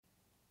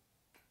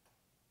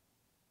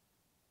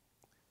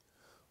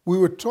we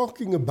were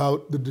talking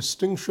about the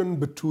distinction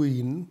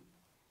between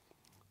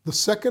the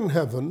second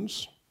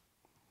heavens,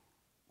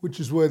 which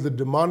is where the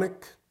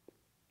demonic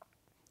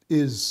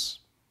is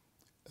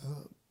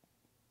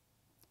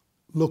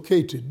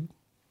located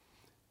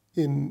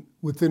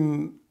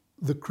within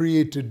the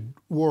created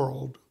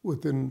world,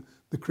 within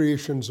the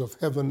creations of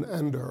heaven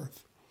and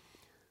earth.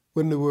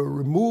 When they were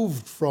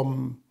removed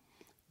from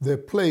their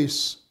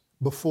place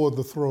before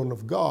the throne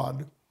of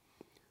God,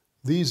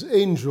 these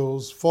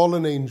angels,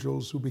 fallen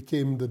angels who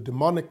became the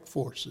demonic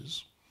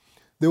forces,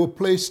 they were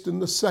placed in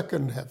the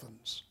second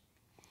heavens,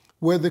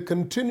 where they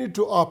continued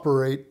to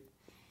operate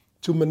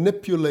to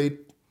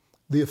manipulate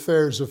the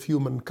affairs of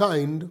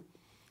humankind,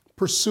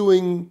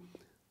 pursuing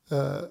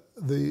the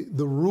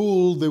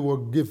rule they were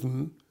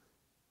given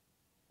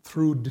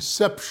through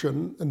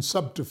deception and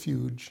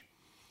subterfuge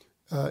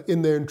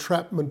in their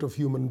entrapment of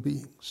human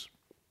beings.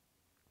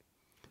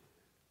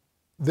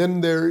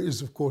 Then there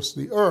is, of course,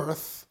 the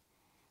earth,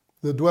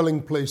 the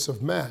dwelling place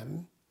of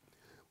man.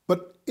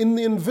 But in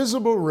the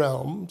invisible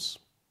realms,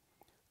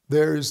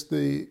 there is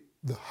the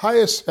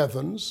highest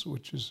heavens,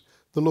 which is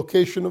the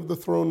location of the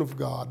throne of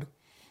God,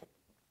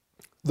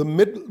 the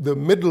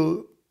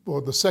middle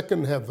or the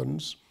second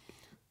heavens,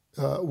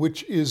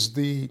 which is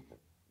the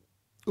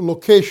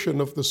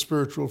location of the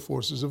spiritual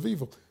forces of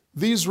evil.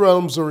 These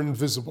realms are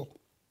invisible.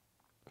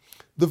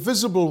 The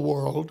visible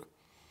world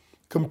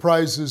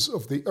comprises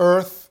of the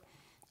earth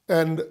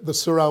and the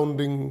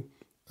surrounding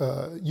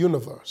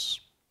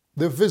universe.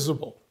 They're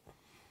visible.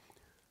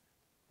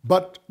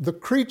 But the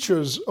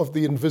creatures of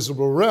the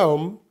invisible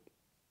realm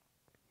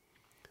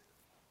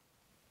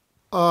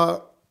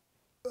are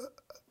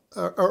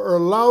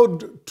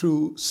allowed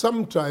to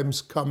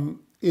sometimes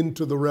come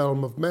into the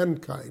realm of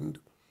mankind.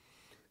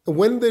 And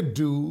when they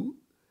do,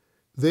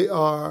 they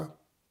are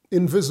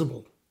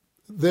invisible.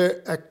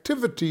 Their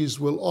activities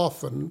will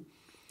often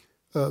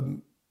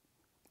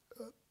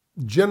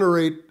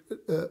generate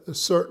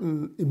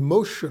certain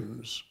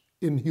emotions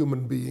in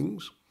human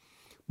beings,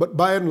 but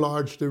by and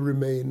large they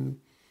remain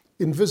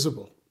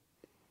invisible.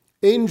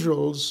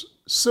 Angels,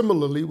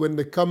 similarly, when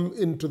they come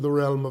into the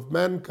realm of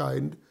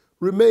mankind,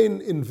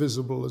 remain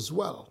invisible as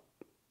well.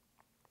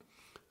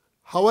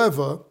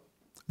 However,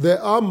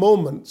 there are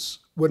moments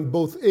when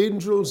both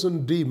angels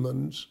and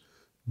demons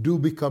do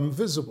become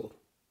visible.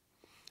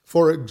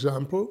 For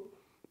example,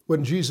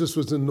 when Jesus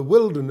was in the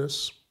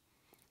wilderness,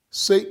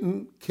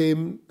 Satan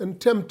came and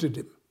tempted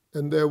him,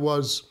 and there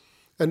was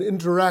an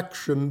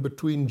interaction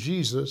between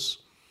Jesus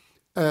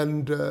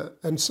and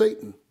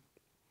Satan.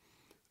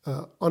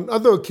 On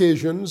other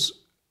occasions,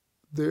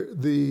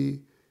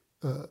 these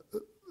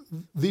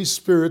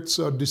spirits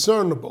are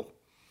discernible.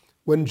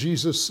 When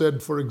Jesus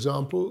said, for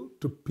example,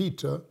 to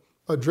Peter,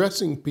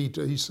 addressing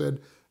Peter, he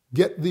said,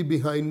 "Get thee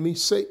behind me,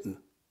 Satan."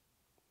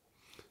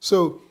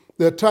 So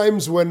there are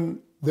times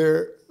when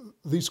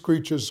these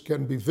creatures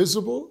can be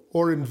visible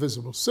or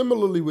invisible.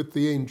 Similarly with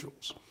the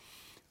angels.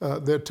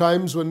 There are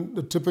times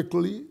when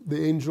typically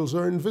the angels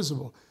are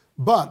invisible.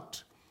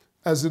 But,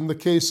 as in the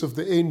case of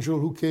the angel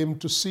who came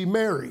to see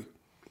Mary,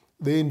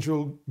 the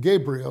angel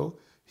Gabriel,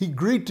 he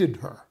greeted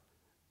her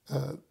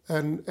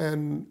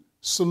and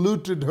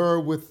saluted her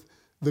with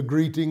the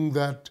greeting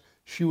that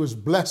she was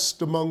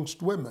blessed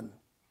amongst women.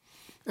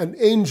 An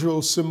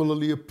angel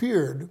similarly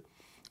appeared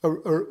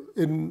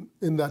in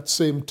that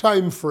same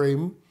time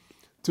frame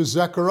to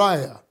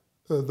Zechariah,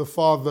 the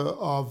father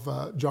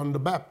of John the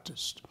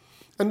Baptist.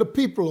 And the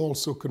people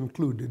also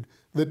concluded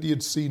that he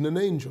had seen an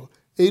angel.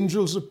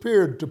 Angels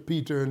appeared to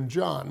Peter and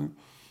John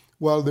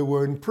while they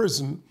were in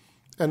prison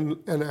and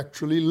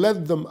actually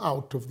led them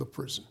out of the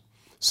prison.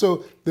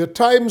 So there are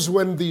times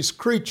when these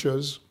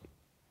creatures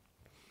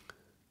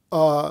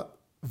are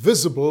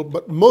visible,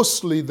 but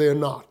mostly they're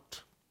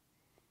not.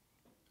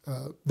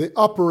 They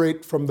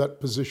operate from that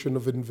position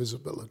of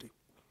invisibility.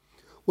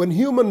 When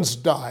humans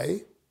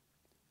die,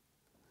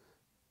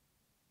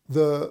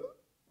 the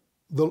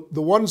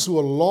ones who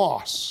are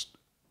lost,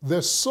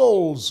 their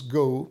souls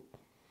go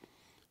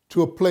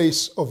to a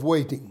place of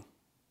waiting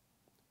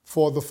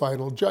for the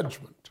final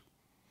judgment.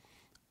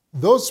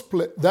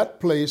 That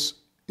place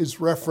is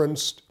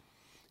referenced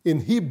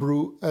in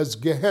Hebrew as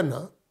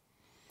Gehenna,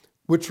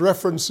 which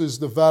references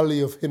the valley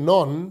of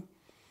Hinnom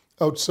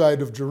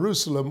outside of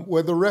Jerusalem,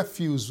 where the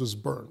refuse was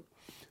burned.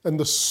 And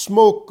the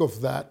smoke of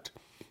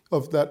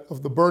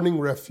the burning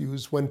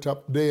refuse went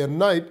up day and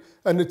night,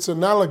 and it's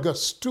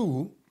analogous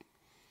to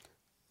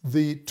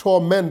the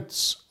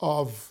torments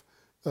of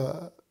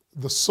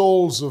the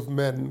souls of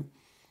men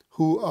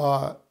who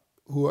are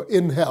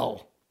in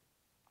hell.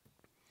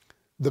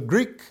 The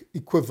Greek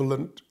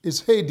equivalent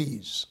is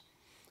Hades,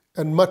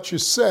 and much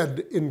is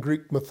said in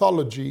Greek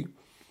mythology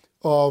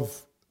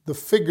of the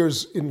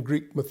figures in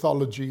Greek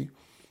mythology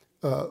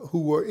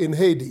who were in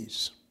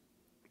Hades.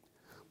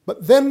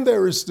 But then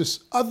there is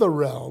this other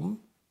realm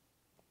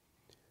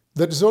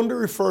that is only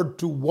referred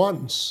to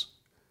once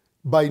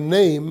by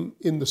name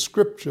in the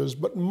scriptures,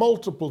 but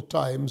multiple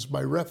times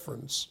by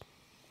reference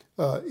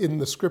in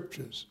the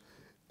scriptures.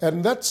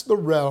 And that's the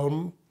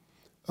realm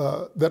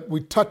that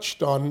we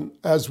touched on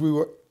as we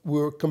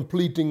were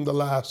completing the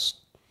last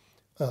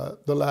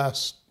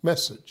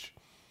message.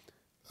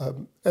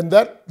 And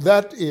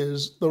that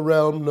is the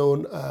realm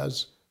known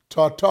as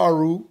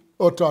Tartaru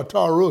or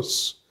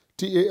Tartarus,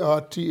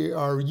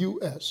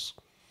 Tartarus.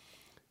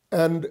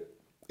 And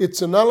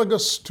it's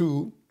analogous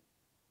to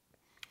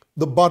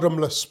the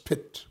bottomless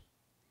pit.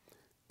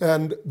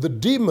 And the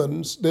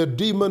demons, there are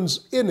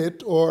demons in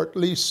it, or at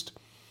least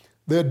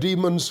there are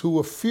demons who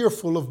are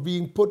fearful of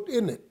being put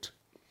in it.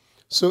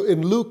 So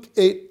in Luke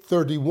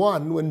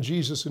 8:31, when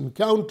Jesus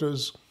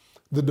encounters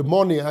the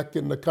demoniac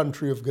in the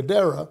country of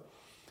Gadara,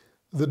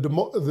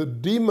 the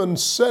demon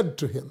said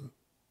to him,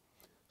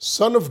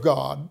 "Son of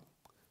God,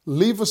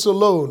 leave us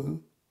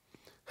alone.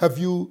 Have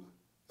you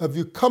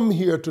come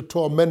here to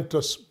torment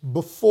us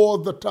before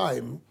the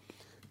time?"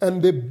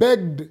 And they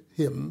begged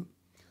him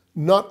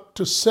not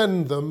to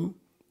send them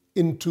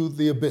into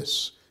the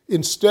abyss.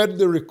 Instead,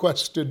 they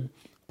requested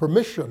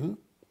permission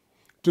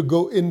to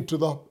go into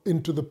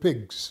the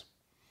pigs.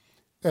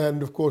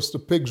 And of course, the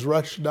pigs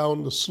rushed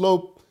down the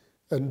slope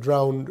and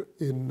drowned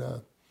in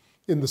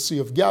the Sea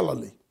of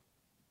Galilee.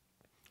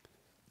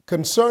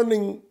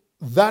 Concerning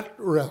that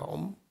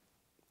realm,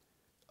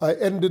 I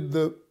ended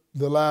the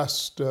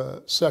last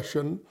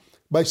session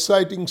by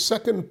citing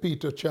 2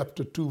 Peter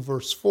chapter 2,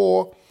 verse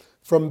 4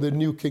 from the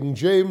New King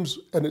James,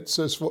 and it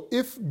says, "For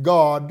if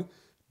God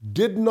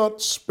did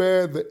not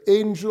spare the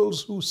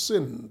angels who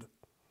sinned,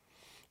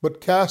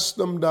 but cast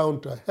them down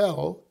to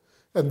hell,"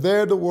 and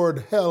there the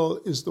word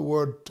hell is the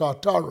word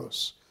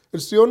Tartarus.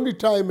 It's the only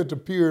time it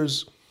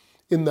appears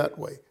in that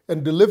way,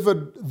 "and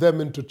delivered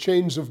them into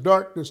chains of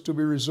darkness to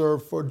be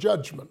reserved for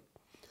judgment."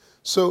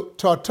 So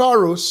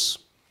Tartarus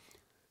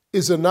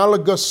is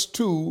analogous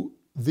to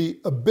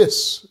the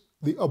abyss,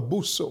 the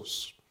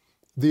abusos,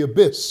 the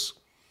abyss,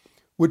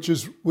 which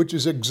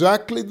is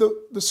exactly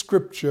the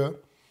scripture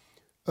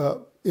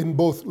in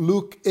both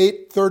Luke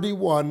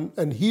 8:31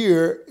 and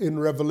here in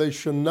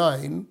Revelation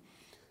 9.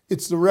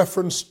 It's the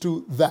reference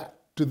to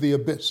that, to the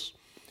abyss.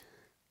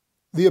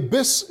 The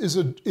abyss is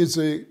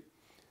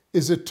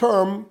a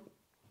term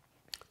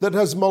that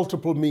has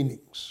multiple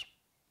meanings.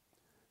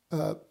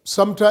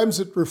 Sometimes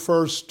it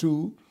refers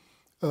to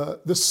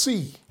the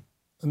sea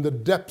and the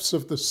depths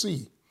of the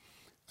sea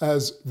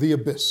as the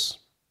abyss.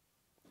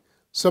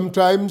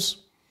 Sometimes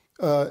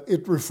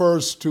it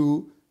refers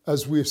to,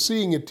 as we're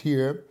seeing it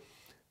here,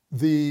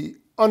 the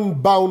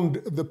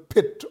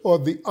pit or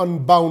the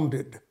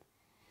unbounded.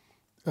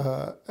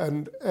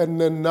 And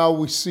then now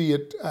we see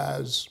it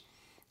as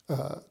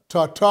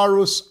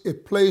Tartarus, a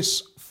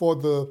place for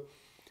the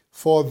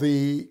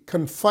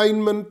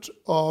confinement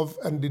of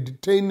and the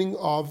detaining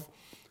of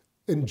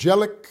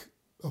angelic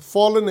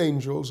fallen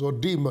angels or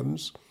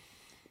demons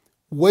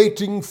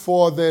waiting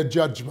for their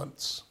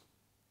judgments.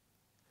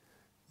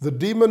 The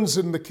demons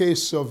in the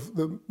case of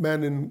the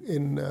man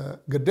in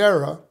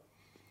Gadara,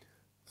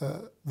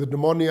 the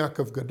demoniac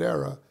of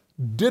Gadara,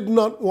 did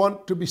not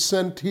want to be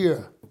sent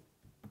here.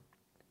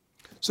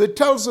 So it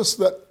tells us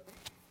that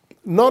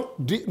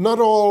not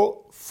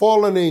all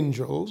fallen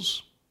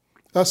angels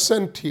are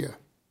sent here.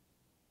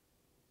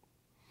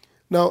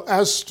 Now,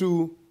 as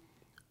to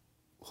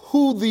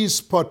who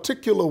these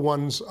particular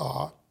ones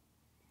are,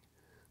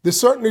 they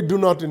certainly do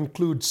not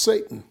include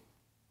Satan.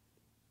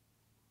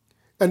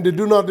 And they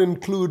do not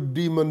include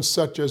demons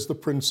such as the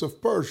Prince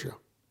of Persia.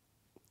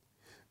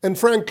 And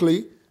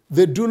frankly,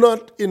 they do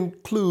not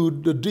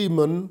include the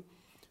demon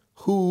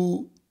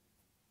who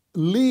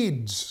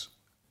leads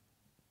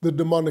the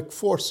demonic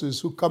forces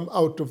who come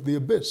out of the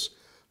abyss,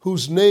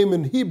 whose name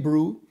in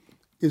Hebrew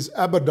is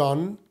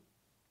Abaddon,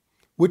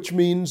 which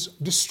means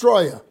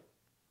destroyer.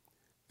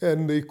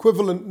 And the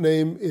equivalent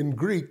name in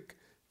Greek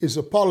is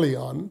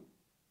Apollyon,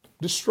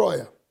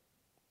 destroyer.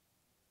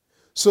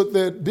 So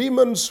the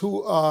demons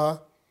who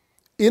are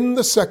in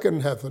the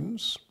second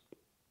heavens,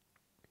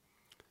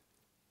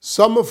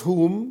 some of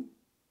whom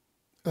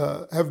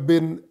have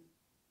been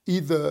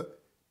either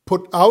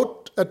put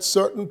out at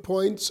certain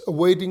points,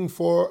 awaiting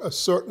for a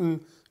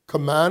certain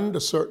command,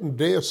 a certain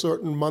day, a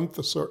certain month,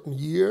 a certain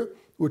year,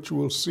 which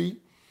we'll see,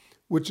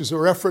 which is a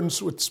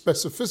reference with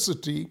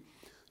specificity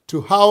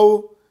to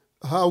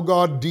how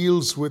God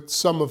deals with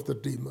some of the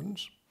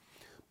demons.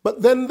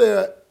 But then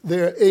there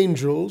are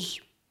angels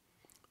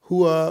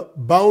who are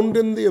bound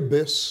in the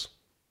abyss,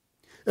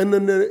 and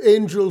then there are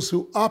angels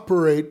who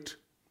operate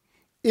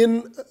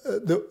in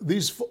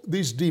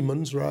these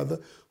demons, rather,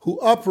 who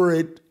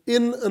operate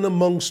in and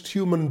amongst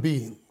human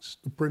beings,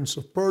 the Prince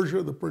of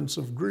Persia, the Prince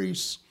of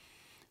Greece,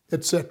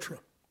 etc.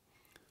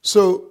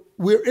 So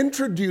we're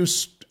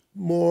introduced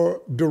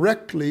more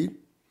directly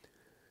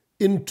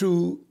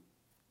into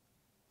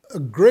a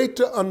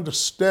greater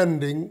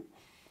understanding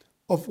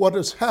of what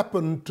has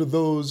happened to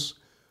those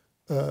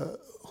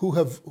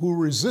who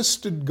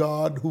resisted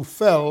God, who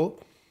fell,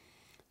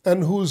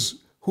 and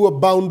who are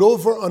bound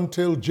over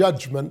until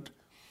judgment.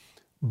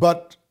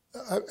 But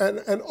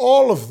and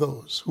all of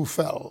those who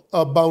fell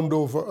are bound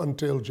over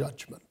until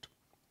judgment.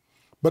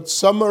 But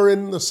some are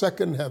in the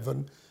second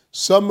heaven,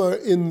 some are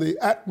in the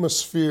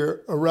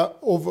atmosphere around,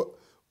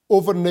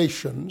 over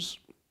nations,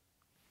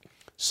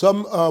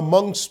 some are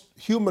amongst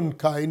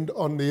humankind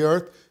on the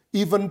earth,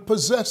 even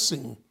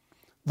possessing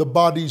the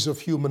bodies of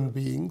human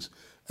beings,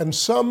 and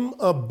some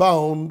are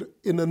bound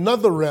in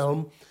another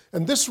realm,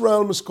 and this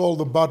realm is called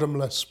the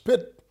Bottomless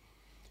Pit,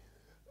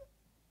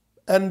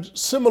 and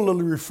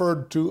similarly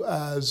referred to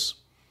as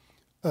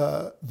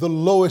the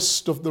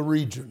lowest of the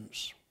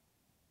regions.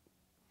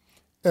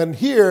 And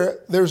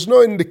here, there's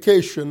no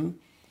indication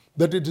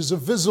that it is a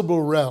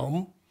visible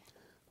realm,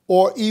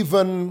 or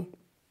even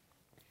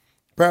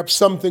perhaps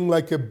something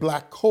like a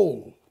black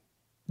hole.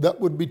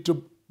 That would be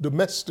to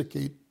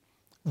domesticate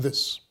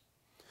this.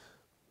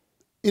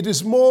 It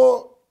is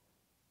more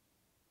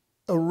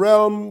a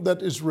realm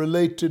that is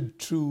related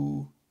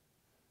to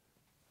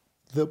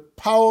the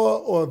power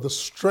or the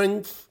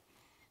strength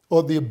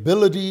or the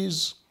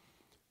abilities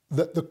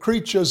that the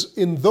creatures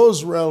in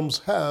those realms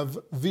have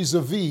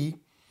vis-a-vis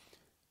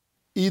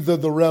either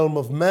the realm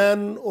of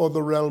man or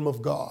the realm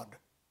of God.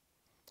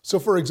 So,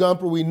 for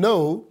example, we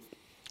know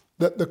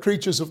that the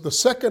creatures of the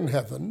second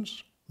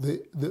heavens,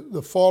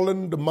 the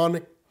fallen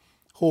demonic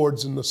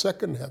hordes in the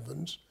second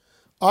heavens,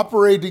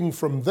 operating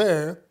from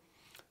there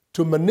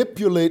to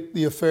manipulate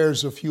the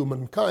affairs of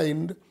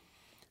humankind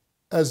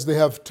as they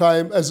have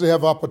time, as they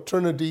have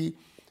opportunity,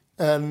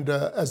 and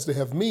as they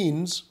have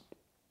means,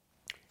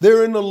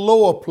 they're in a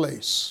lower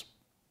place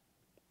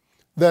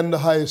than the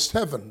highest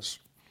heavens.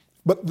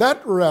 But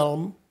that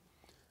realm,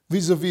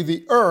 vis-a-vis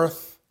the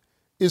earth,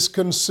 is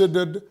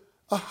considered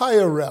a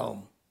higher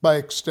realm by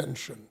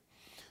extension.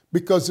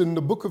 Because in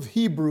the book of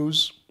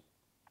Hebrews,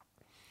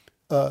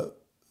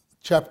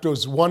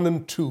 chapters 1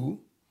 and 2,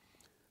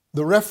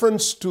 the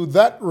reference to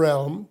that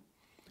realm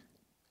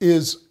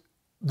is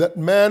that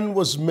man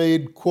was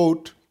made,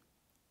 quote,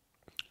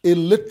 a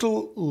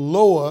little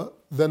lower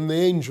than the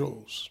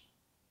angels.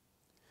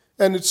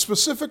 And it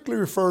specifically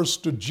refers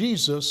to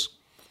Jesus,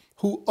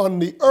 who on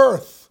the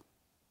earth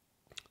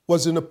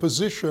was in a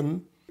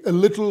position a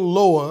little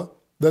lower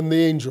than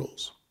the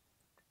angels.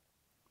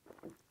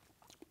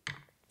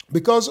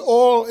 Because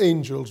all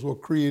angels were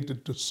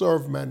created to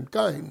serve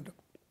mankind,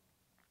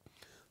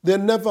 they're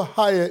never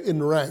higher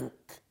in rank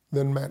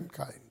than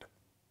mankind.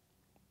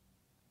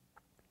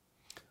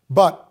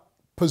 But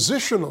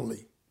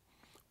positionally,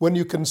 when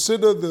you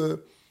consider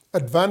the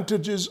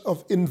advantages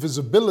of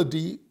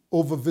invisibility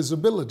over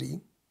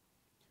visibility,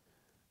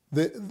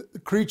 the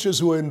creatures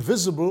who are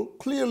invisible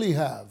clearly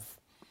have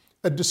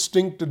a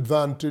distinct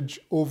advantage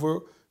over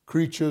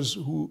creatures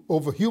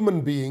over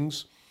human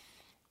beings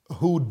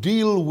who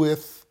deal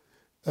with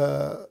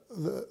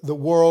the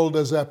world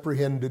as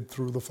apprehended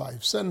through the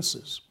five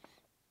senses.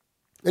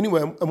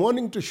 Anyway, I'm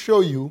wanting to show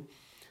you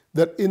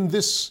that in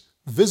this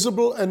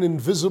visible and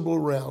invisible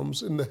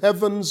realms, in the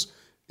heavens,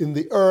 in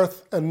the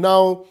earth, and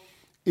now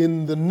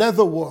in the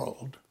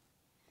netherworld,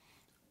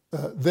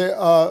 there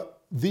are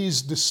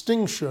these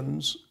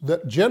distinctions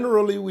that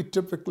generally we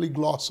typically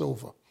gloss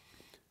over,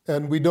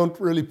 and we don't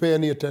really pay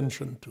any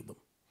attention to them.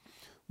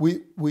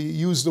 We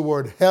use the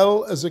word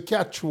hell as a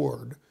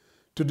catchword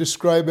to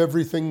describe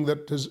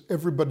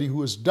everybody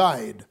who has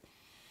died.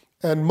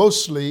 And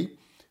mostly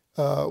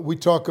we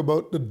talk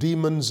about the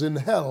demons in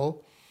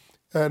hell,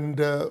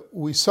 and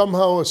we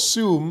somehow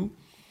assume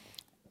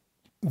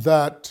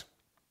that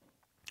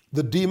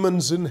the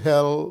demons in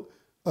hell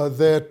are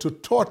there to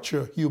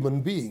torture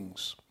human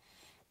beings,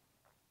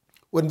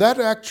 when that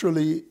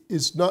actually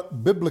is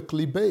not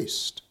biblically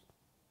based.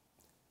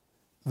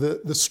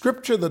 The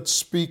scripture that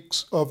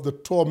speaks of the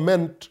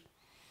torment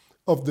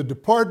of the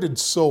departed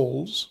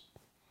souls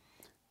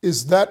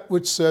is that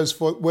which says,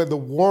 "For where the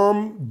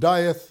worm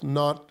dieth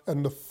not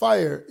and the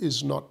fire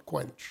is not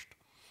quenched."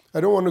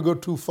 I don't want to go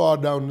too far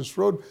down this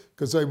road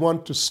because I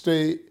want to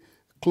stay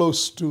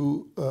close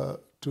to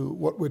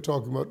what we're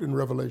talking about in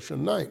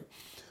Revelation 9.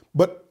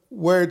 But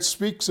where it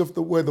speaks of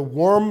where the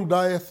worm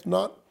dieth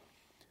not,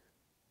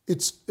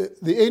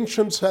 the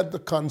ancients had the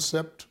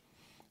concept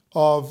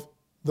of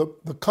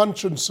the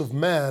conscience of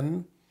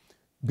man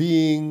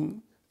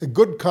being a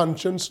good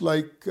conscience,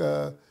 like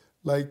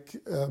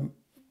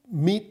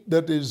meat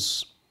that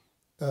is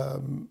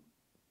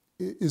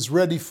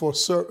ready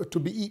to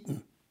be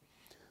eaten.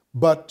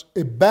 But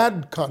a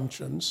bad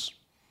conscience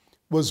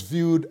was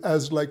viewed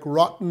as like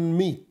rotten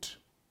meat.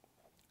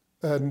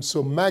 And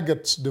so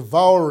maggots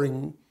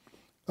devouring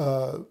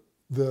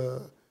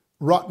the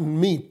rotten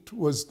meat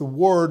was the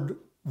word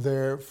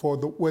there for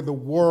where the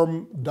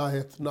worm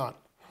dieth not.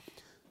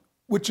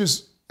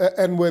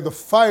 And where the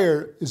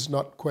fire is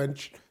not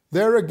quenched,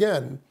 there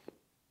again,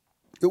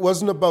 it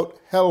wasn't about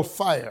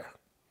hellfire.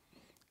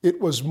 It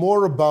was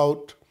more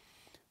about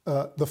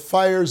the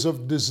fires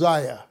of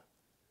desire.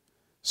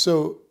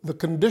 So the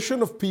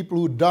condition of people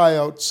who die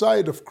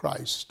outside of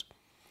Christ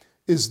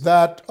is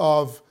that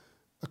of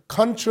a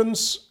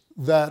conscience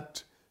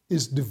that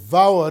is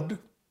devoured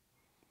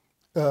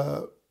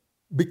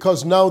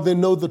because now they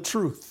know the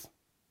truth.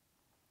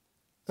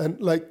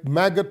 And like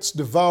maggots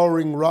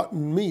devouring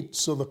rotten meat,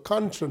 so the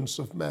conscience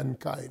of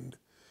mankind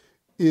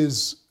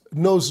is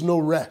knows no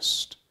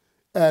rest.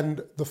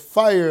 And the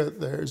fire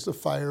there is the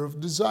fire of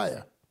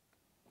desire.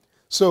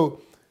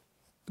 So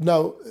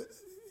now,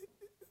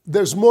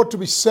 there's more to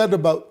be said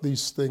about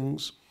these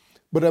things,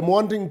 but I'm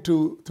wanting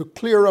to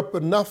clear up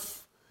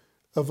enough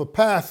of a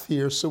path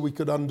here so we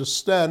could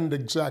understand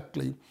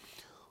exactly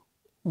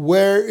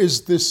where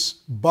is this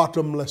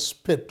bottomless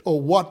pit,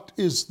 or what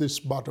is this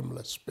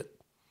bottomless pit.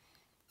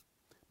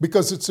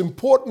 Because it's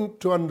important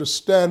to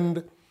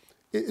understand,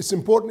 it's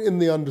important in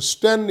the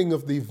understanding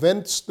of the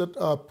events that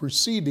are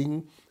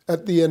preceding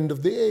at the end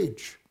of the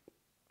age.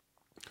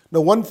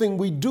 Now, one thing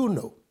we do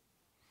know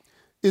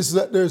is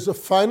that there's a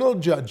final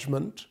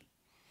judgment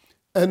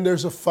and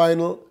there's a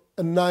final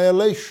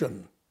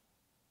annihilation.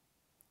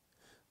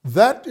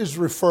 That is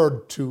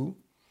referred to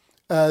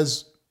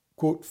as,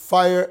 quote,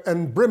 fire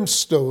and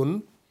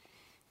brimstone,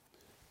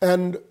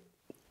 and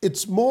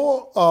it's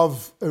more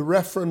of a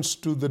reference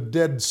to the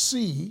Dead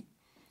Sea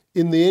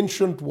in the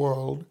ancient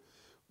world,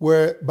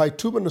 where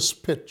bituminous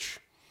pitch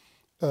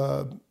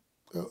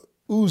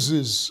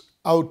oozes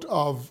out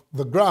of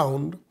the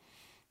ground,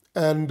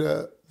 and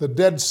the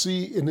Dead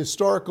Sea in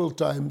historical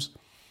times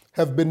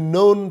have been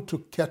known to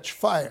catch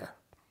fire.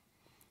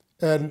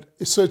 And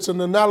so it's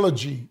an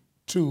analogy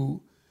to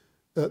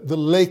the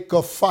lake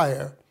of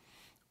fire,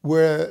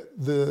 where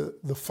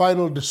the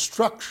final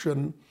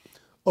destruction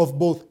of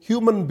both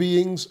human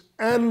beings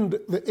and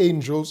the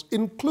angels,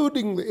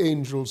 including the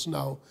angels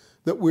now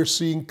that we're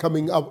seeing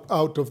coming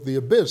out of the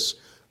abyss,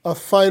 are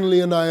finally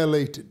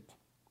annihilated.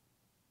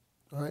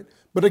 All right?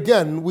 But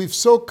again, we've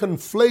so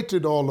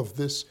conflated all of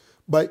this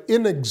by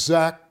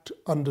inexact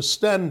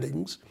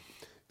understandings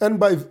and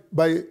by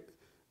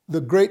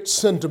the great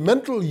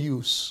sentimental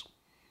use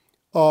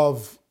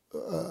of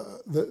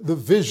the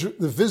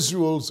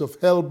visuals of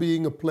hell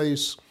being a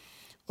place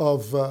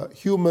of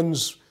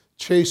humans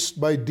chased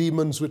by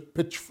demons with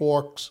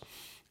pitchforks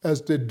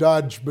as they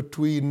dodge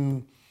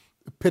between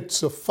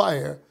pits of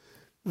fire.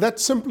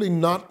 That's simply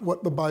not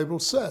what the Bible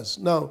says.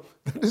 Now,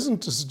 that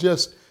isn't to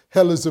suggest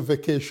hell is a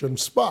vacation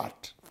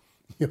spot.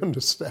 You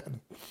understand?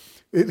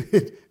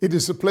 It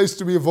is a place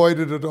to be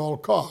avoided at all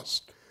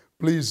costs.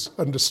 Please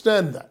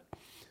understand that.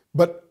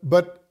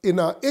 But in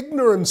our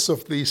ignorance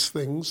of these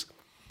things,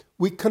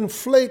 we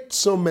conflate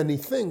so many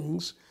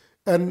things,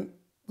 and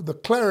the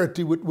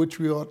clarity with which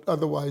we ought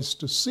otherwise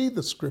to see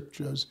the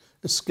scriptures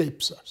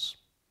escapes us.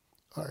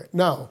 All right,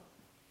 now,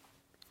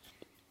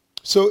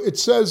 so it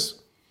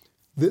says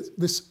that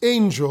this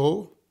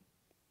angel,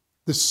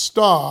 this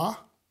star,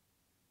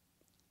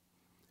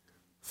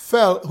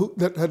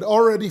 that had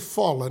already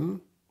fallen,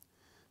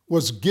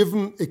 was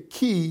given a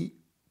key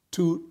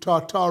to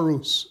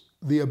Tartarus,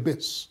 the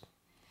abyss,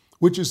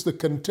 which is the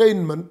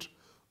containment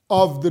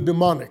of the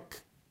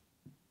demonic.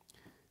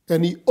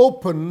 And he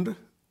opened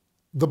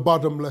the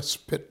bottomless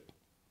pit.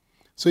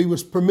 So he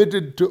was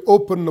permitted to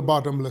open the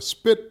bottomless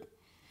pit,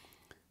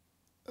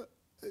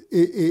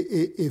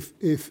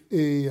 if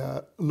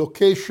a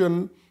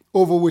location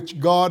over which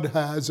God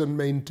has and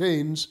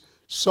maintains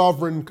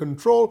sovereign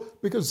control,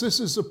 because this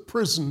is a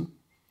prison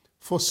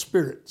for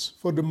spirits,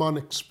 for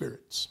demonic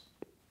spirits.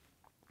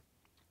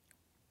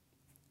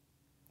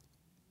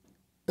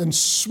 And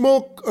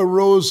smoke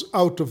arose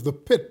out of the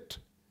pit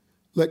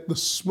like the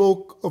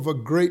smoke of a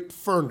great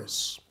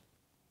furnace.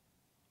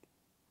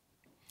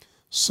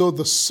 So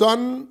the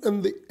sun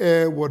and the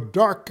air were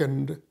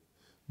darkened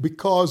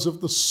because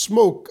of the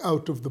smoke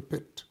out of the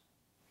pit.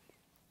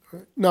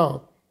 Right?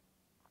 Now,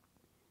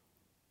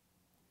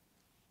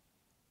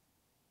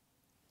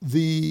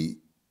 the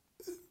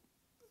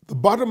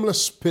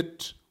bottomless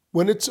pit,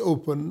 when it's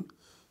open,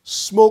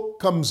 smoke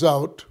comes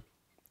out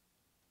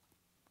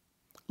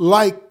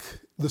like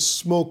the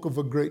smoke of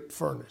a great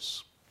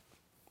furnace.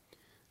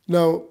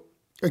 Now,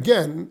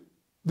 again,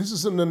 this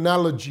is an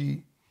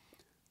analogy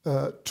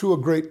to a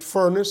great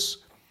furnace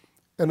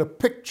and a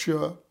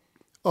picture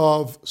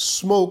of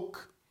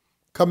smoke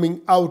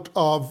coming out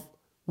of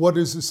what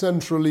is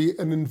essentially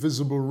an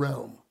invisible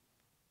realm.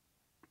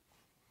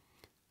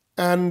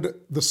 And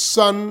the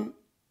sun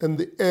and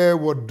the air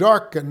were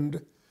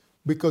darkened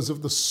because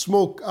of the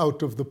smoke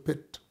out of the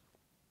pit.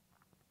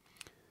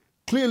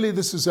 Clearly,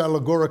 this is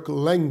allegorical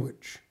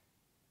language.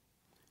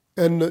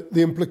 And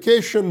the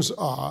implications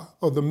are,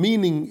 or the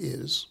meaning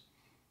is,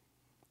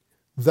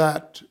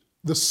 that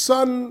the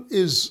sun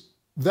is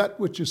that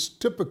which is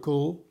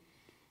typical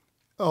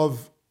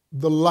of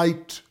the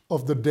light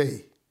of the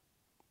day.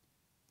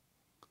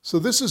 So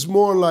this is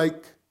more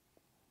like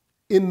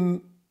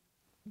in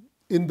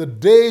the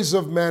days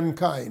of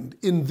mankind,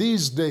 in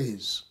these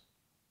days,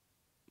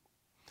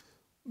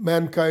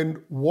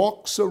 mankind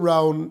walks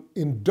around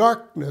in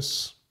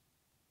darkness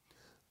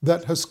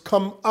that has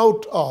come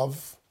out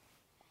of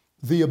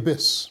the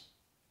abyss.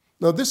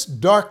 Now, this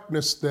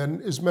darkness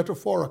then is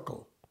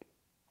metaphorical.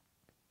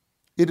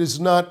 It is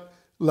not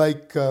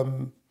like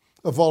a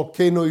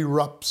volcano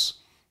erupts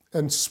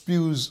and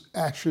spews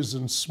ashes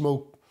and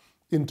smoke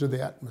into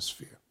the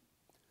atmosphere.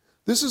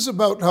 This is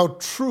about how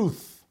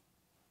truth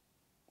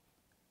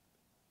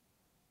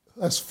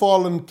has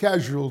fallen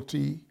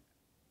casualty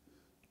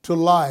to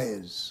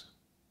lies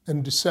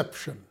and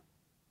deception.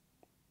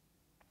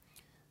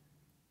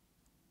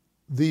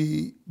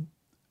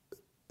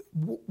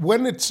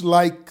 When it's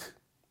like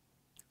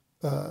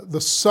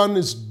the sun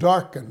is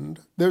darkened,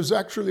 there's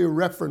actually a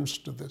reference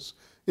to this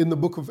in the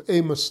book of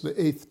Amos, the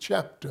 8th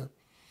chapter,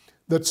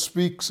 that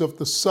speaks of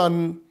the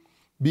sun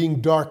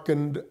being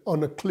darkened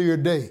on a clear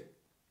day,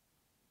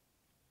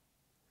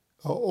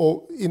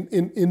 or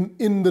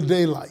in the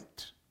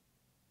daylight,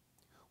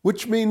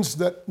 which means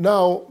that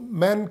now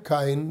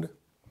mankind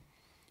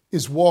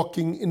is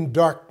walking in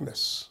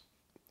darkness.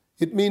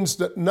 It means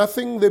that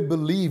nothing they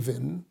believe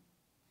in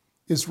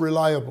is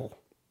reliable.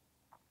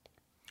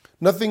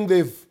 Nothing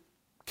they've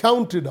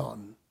counted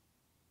on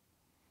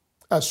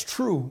as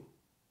true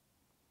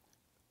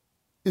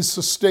is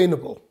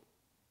sustainable.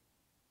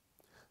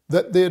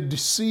 That they're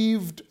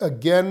deceived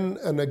again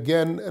and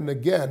again and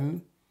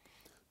again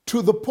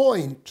to the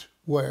point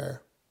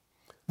where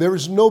there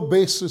is no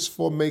basis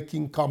for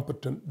making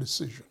competent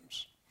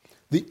decisions.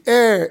 The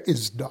air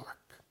is dark.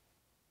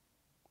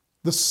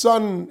 The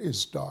sun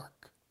is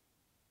dark.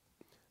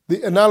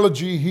 The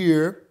analogy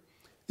here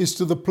is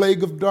to the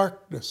plague of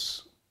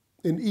darkness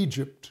in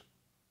Egypt,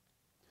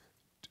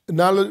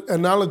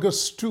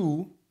 analogous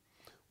to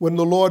when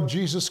the Lord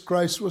Jesus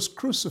Christ was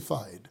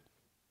crucified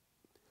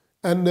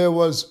and there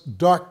was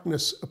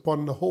darkness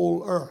upon the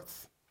whole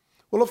earth.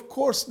 Well, of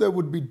course there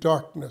would be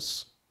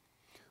darkness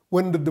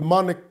when the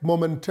demonic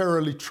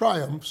momentarily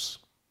triumphs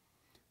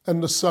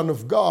and the Son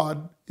of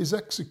God is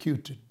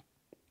executed.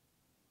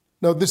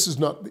 Now,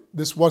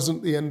 this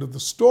wasn't the end of the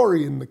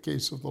story in the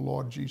case of the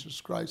Lord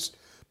Jesus Christ,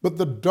 but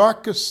the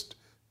darkest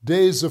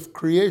days of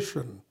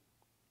creation,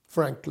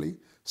 frankly,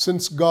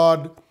 since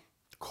God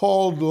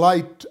called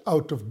light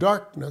out of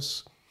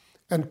darkness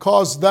and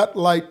caused that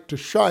light to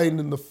shine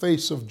in the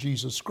face of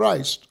Jesus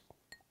Christ,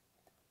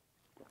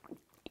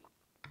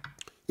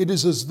 it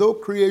is as though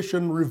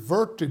creation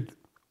reverted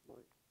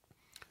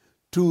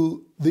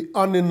to the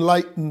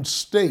unenlightened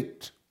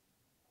state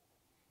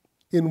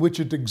in which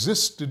it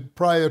existed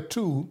prior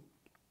to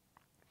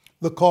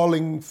the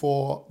calling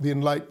for the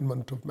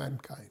enlightenment of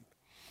mankind,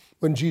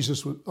 on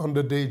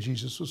the day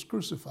Jesus was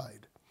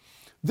crucified.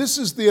 This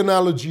is the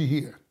analogy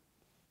here,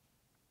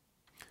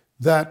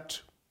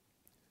 that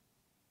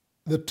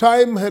the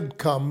time had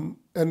come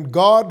and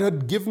God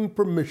had given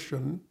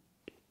permission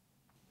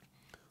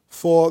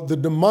for the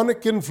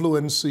demonic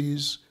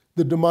influences,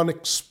 the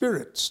demonic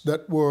spirits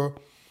that were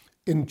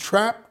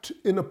entrapped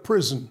in a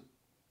prison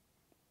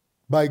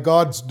by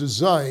God's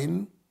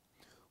design,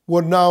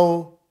 were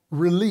now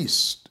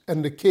released,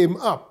 and they came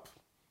up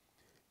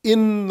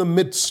in the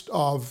midst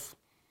of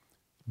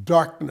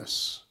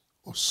darkness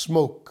or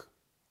smoke,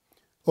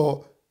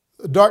 or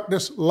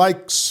darkness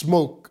like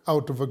smoke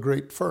out of a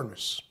great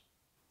furnace.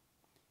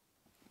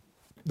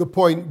 The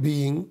point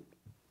being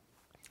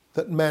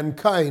that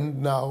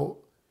mankind now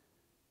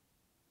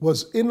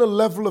was in a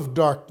level of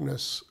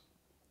darkness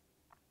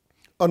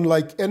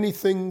unlike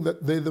anything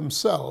that they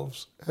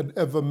themselves had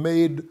ever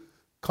made,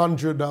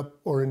 conjured up,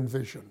 or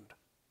envisioned.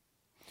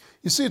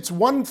 You see, it's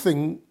one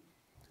thing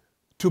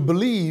to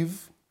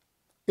believe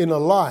in a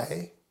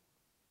lie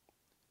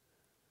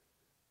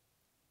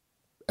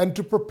and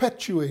to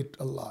perpetuate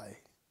a lie.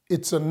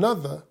 It's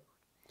another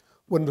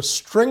when the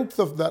strength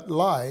of that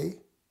lie,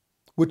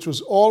 which was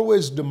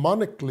always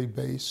demonically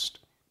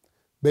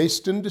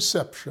based in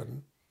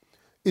deception,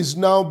 is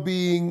now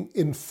being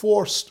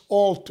enforced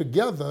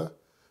altogether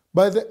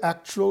by the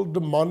actual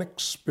demonic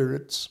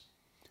spirits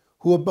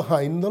who are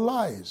behind the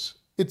lies.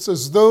 It's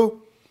as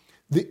though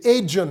the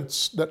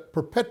agents that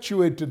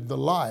perpetuated the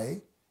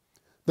lie,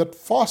 that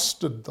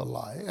fostered the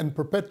lie and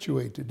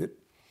perpetuated it,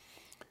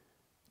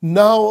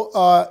 now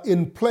are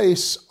in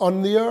place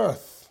on the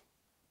earth.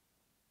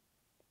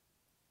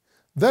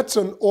 That's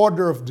an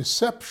order of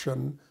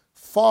deception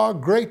far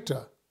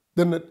greater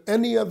than at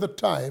any other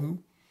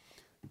time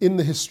in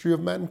the history of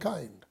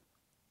mankind.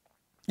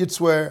 It's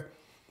where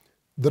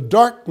the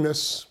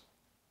darkness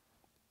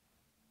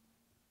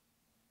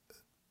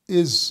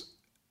is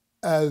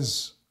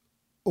as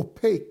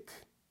opaque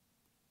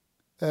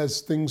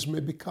as things may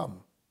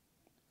become.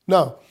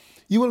 Now,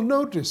 you will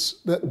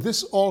notice that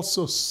this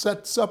also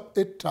sets up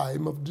a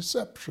time of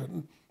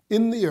deception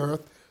in the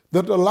earth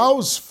that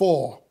allows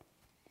for,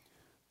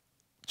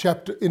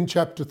 in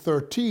chapter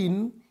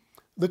 13,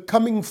 the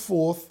coming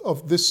forth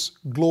of this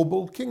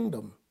global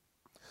kingdom.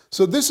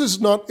 So this is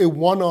not a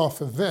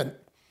one-off event.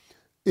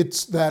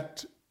 It's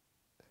that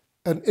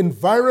an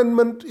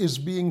environment is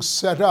being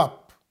set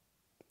up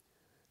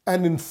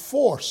and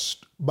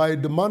enforced by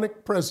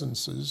demonic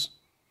presences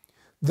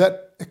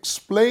that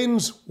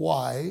explains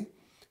why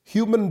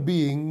human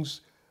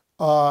beings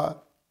are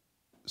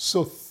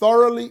so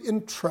thoroughly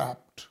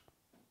entrapped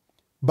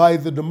by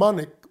the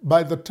demonic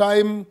by the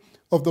time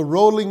of the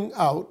rolling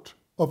out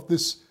of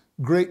this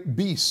great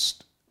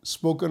beast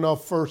spoken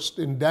of first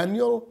in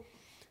Daniel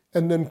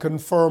and then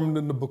confirmed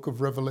in the book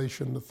of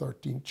Revelation, the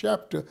 13th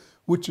chapter,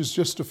 which is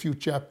just a few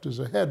chapters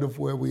ahead of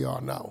where we are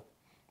now.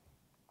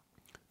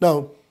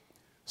 Now,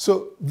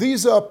 so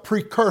these are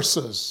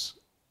precursors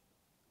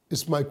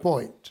is my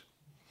point.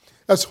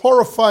 As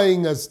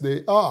horrifying as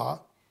they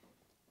are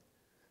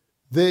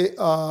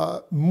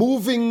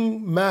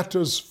moving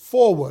matters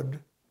forward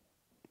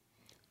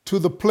to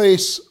the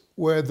place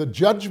where the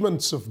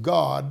judgments of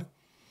God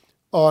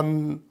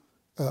on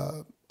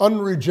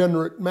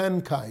unregenerate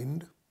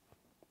mankind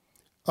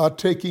are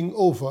taking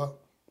over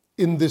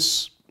in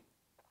this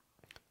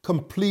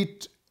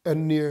complete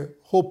and near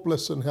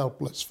hopeless and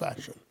helpless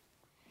fashion.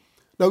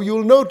 Now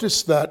you'll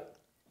notice that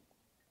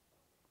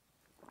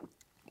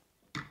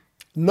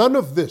none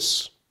of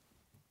this,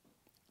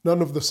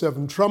 none of the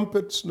seven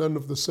trumpets, none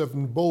of the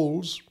seven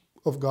bowls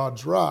of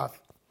God's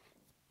wrath,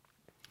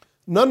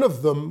 none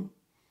of them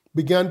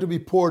began to be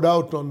poured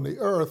out on the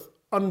earth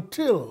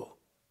until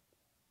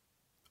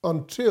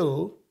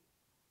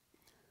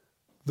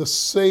the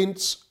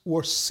saints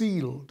were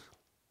sealed,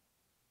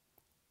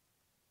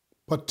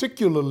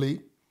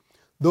 particularly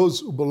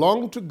those who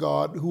belong to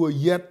God who are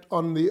yet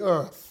on the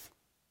earth.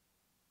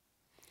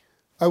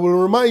 I will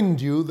remind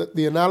you that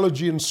the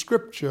analogy in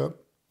Scripture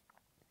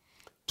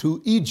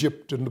to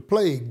Egypt and the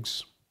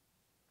plagues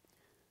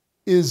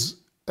is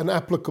an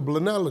applicable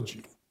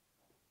analogy.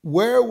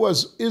 Where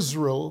was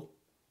Israel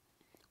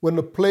when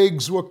the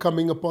plagues were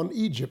coming upon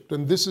Egypt?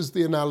 And this is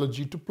the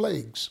analogy to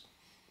plagues.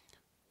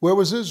 Where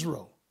was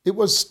Israel? It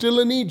was still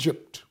in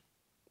Egypt.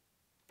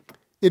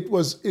 It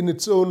was in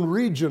its own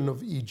region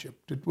of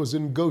Egypt. It was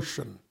in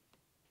Goshen,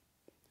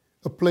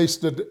 a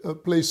place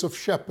of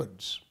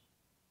shepherds.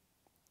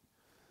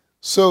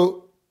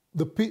 So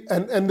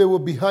and they were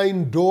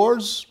behind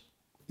doors,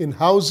 in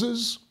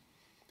houses.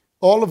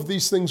 All of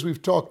these things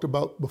we've talked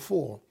about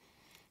before.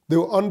 They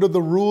were under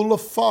the rule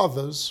of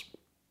fathers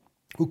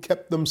who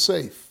kept them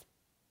safe.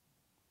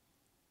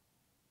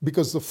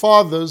 Because the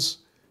fathers,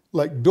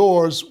 like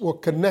doors, were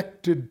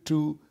connected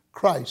to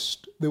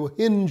Christ. They were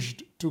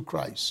hinged to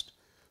Christ.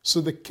 So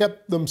they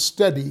kept them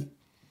steady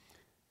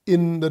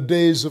in the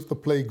days of the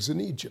plagues in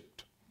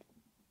Egypt,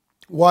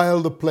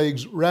 while the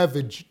plagues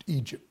ravaged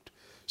Egypt.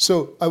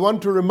 So I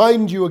want to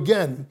remind you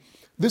again,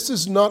 this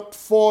is not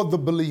for the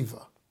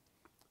believer.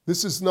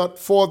 This is not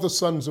for the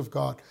sons of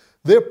God.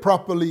 They're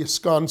properly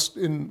ensconced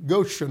in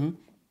Goshen,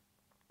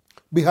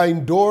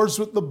 behind doors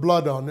with the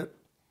blood on it,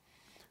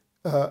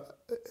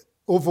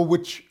 over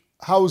which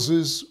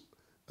houses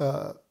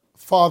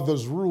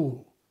fathers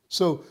rule.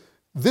 So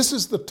this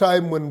is the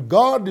time when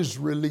God is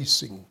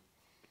releasing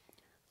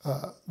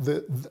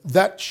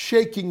that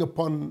shaking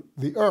upon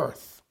the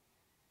earth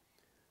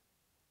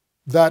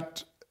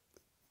that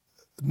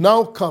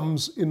now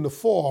comes in the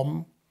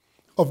form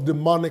of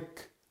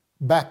demonic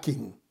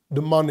backing,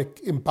 demonic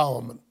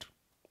empowerment.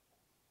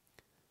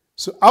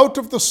 So out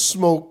of the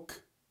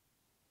smoke,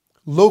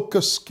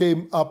 locusts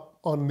came up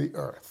on the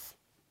earth.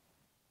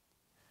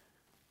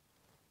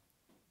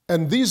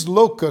 And these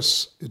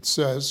locusts, it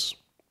says,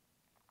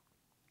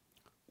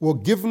 were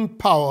given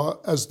power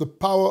as the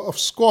power of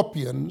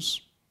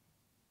scorpions.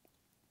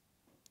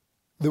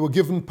 They were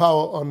given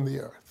power on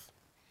the earth.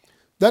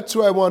 That's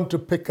where I want to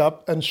pick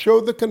up and show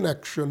the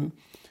connection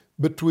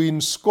between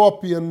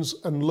scorpions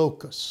and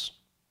locusts.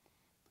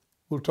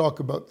 We'll talk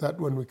about that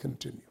when we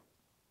continue.